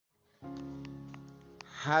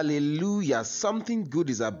Hallelujah. Something good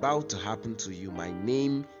is about to happen to you. My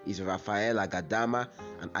name is Raphael Agadama,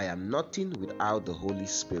 and I am nothing without the Holy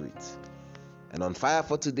Spirit. And on Fire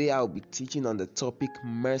for today, I'll be teaching on the topic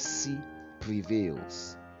Mercy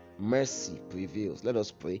Prevails. Mercy prevails. Let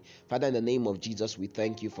us pray. Father, in the name of Jesus, we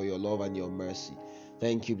thank you for your love and your mercy.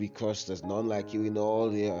 Thank you because there's none like you in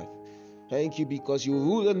all the earth. Thank you because you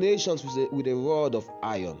rule the nations with a rod of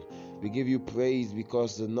iron. We give you praise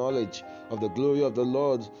because the knowledge of the glory of the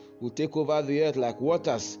Lord will take over the earth like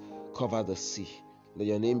waters cover the sea. Let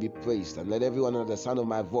your name be praised, and let everyone under the sound of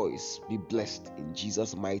my voice be blessed in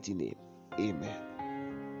Jesus' mighty name. Amen.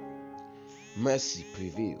 Mercy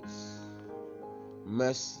prevails.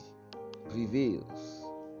 Mercy prevails.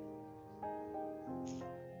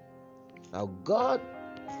 Now, God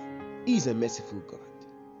is a merciful God.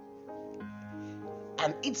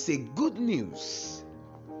 And it's a good news.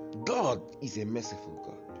 God is a merciful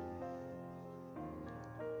God.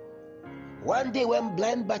 One day when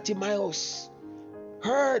blind Bartimaeus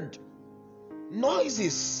heard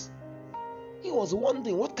noises, he was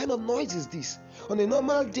wondering, what kind of noise is this? On a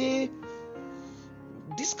normal day,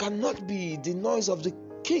 this cannot be the noise of the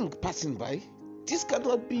king passing by. This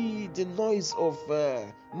cannot be the noise of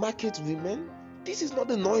market women. This is not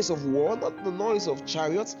the noise of war, not the noise of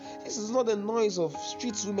chariots. This is not the noise of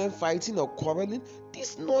street women fighting or quarreling.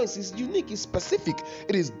 This noise is unique, it's specific,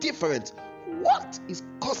 it is different. What is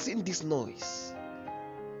causing this noise?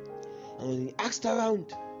 And when he asked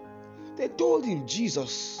around, they told him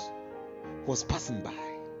Jesus was passing by.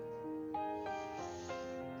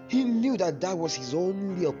 He knew that was his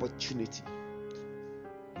only opportunity.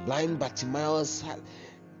 Blind Bartimaeus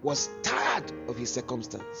was tired of his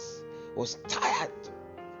circumstance, was tired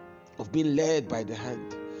of being led by the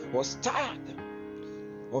hand, was tired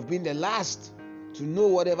of being the last to know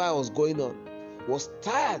whatever was going on, was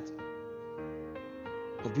tired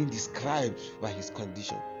of being described by his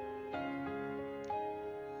condition.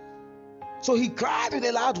 So he cried with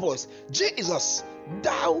a loud voice, Jesus,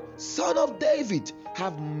 thou son of David,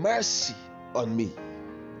 have mercy on me.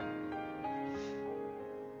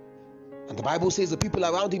 And the Bible says the people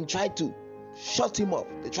around him tried to shut him up.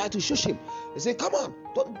 They tried to shush him. They say, come on,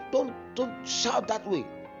 don't shout that way.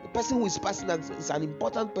 The person who is passing is an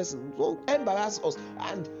important person. Don't embarrass us.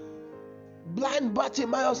 And blind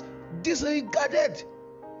Bartimaeus disregarded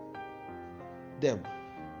them.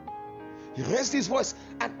 He raised his voice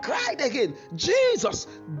and cried again, Jesus,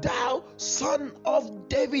 thou son of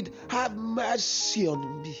David, have mercy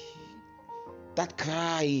on me. That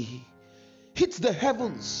cry hit the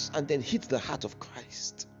heavens and then hit the heart of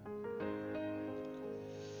Christ.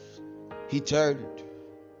 He turned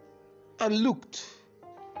and looked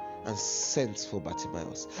and sent for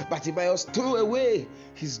Bartimaeus. Bartimaeus threw away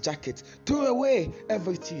his jacket, threw away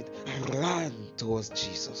everything, and ran towards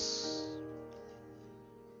Jesus.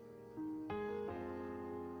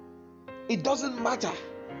 It doesn't matter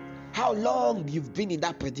how long you've been in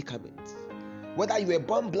that predicament. Whether you were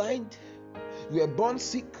born blind, you were born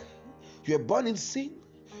sick, you were born in sin,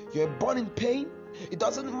 you were born in pain. It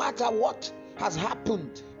doesn't matter what has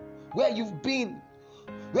happened, where you've been,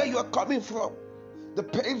 where you are coming from, the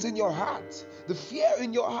pains in your heart, the fear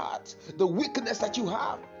in your heart, the weakness that you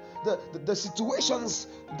have, the situations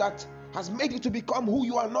that has made you to become who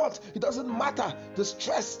you are not. It doesn't matter the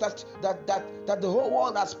stress that the whole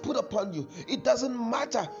world has put upon you. It doesn't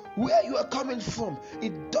matter where you are coming from.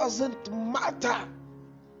 It doesn't matter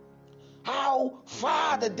how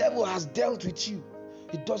far the devil has dealt with you.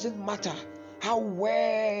 It doesn't matter how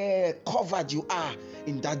well covered you are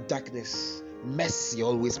in that darkness. Mercy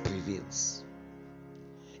always prevails.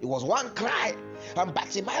 It was one cry, and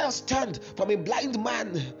Bartimaeus turned from a blind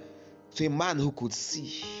man to a man who could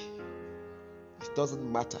see. It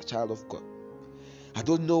doesn't matter, child of God. I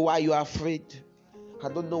don't know why you are afraid. I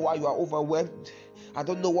don't know why you are overwhelmed. I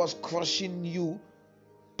don't know what's crushing you,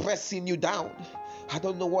 pressing you down. I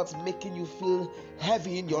don't know what's making you feel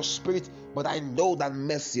heavy in your spirit, but I know that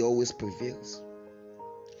mercy always prevails.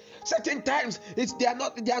 Certain times they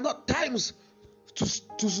are not times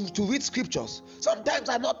to read scriptures. Sometimes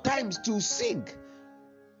are not times to sing.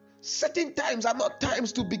 Certain times are not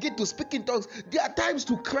times to begin to speak in tongues. There are times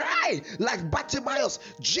to cry like Bartimaeus,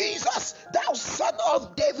 Jesus, thou son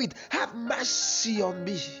of David, have mercy on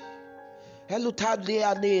me. Hello talde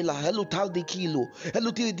anela, hello talde kilo,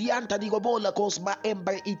 hello til dianta di gobola kosma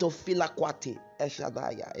ember ito filakwate,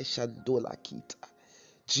 eshanaya, eshandola kita.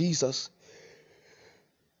 Jesus,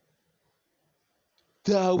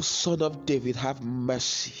 thou son of David, have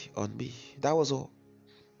mercy on me. That was all.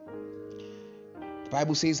 The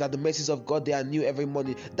Bible says that the mercies of God, they are new every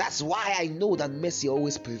morning. That's why I know that mercy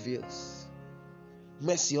always prevails.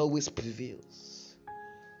 Mercy always prevails.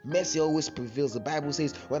 Mercy always prevails. The Bible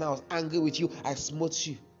says, when I was angry with you, I smote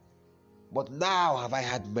you. But now have I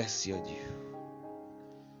had mercy on you.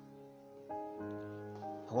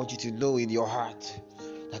 I want you to know in your heart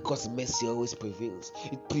that God's mercy always prevails.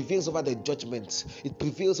 It prevails over the judgment. It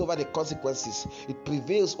prevails over the consequences. It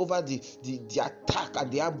prevails over the attack and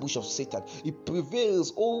the ambush of Satan. It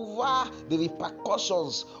prevails over the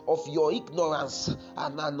repercussions of your ignorance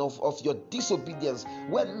and of your disobedience.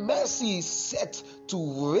 When mercy is set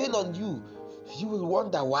to rain on you, you will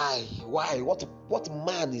wonder why. What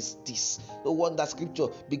man is this? No wonder scripture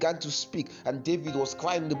began to speak, and David was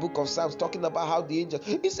crying in the book of Psalms, talking about how the angel,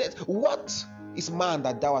 he said, what is man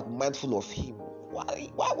that thou art mindful of him?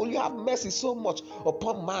 Why will you have mercy so much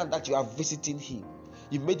upon man that you are visiting him?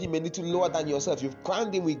 You've made him a little lower than yourself. You've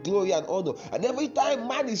crowned him with glory and honor. And every time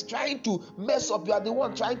man is trying to mess up, you are the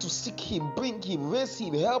one trying to seek him, bring him, raise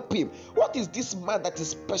him, help him. What is this man that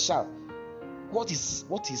is special? What is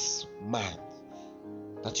man?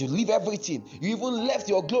 That you leave everything. You even left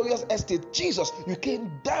your glorious estate. Jesus, you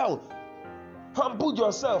came down, humbled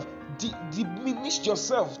yourself, diminished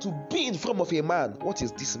yourself to be in front of a man. What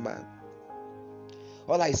is this man?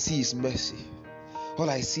 All I see is mercy.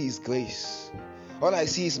 All I see is grace. All I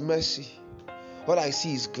see is mercy. All I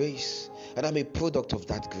see is grace. And I'm a product of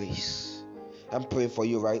that grace. I'm praying for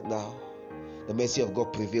you right now. The mercy of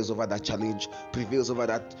God prevails over that challenge, prevails over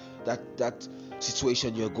that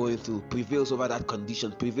situation you're going through, prevails over that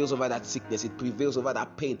condition, prevails over that sickness, it prevails over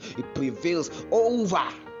that pain, it prevails over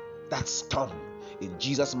that storm. In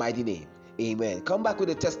Jesus' mighty name, amen. Come back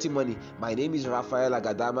with a testimony. My name is Raphael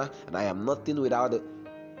Agadama, and I am nothing without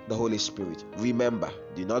the Holy Spirit. Remember,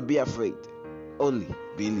 do not be afraid, only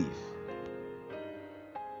believe.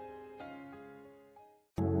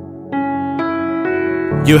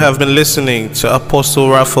 You have been listening to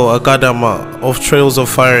Apostle Raphael Agadama of Trails of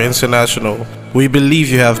Fire International. We believe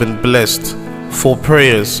you have been blessed. For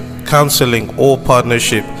prayers, counseling, or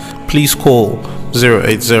partnership, please call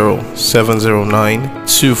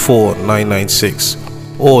 080-709-24996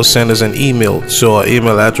 or send us an email to our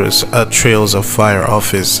email address at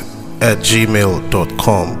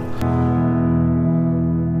trailsoffireoffice@gmail.com.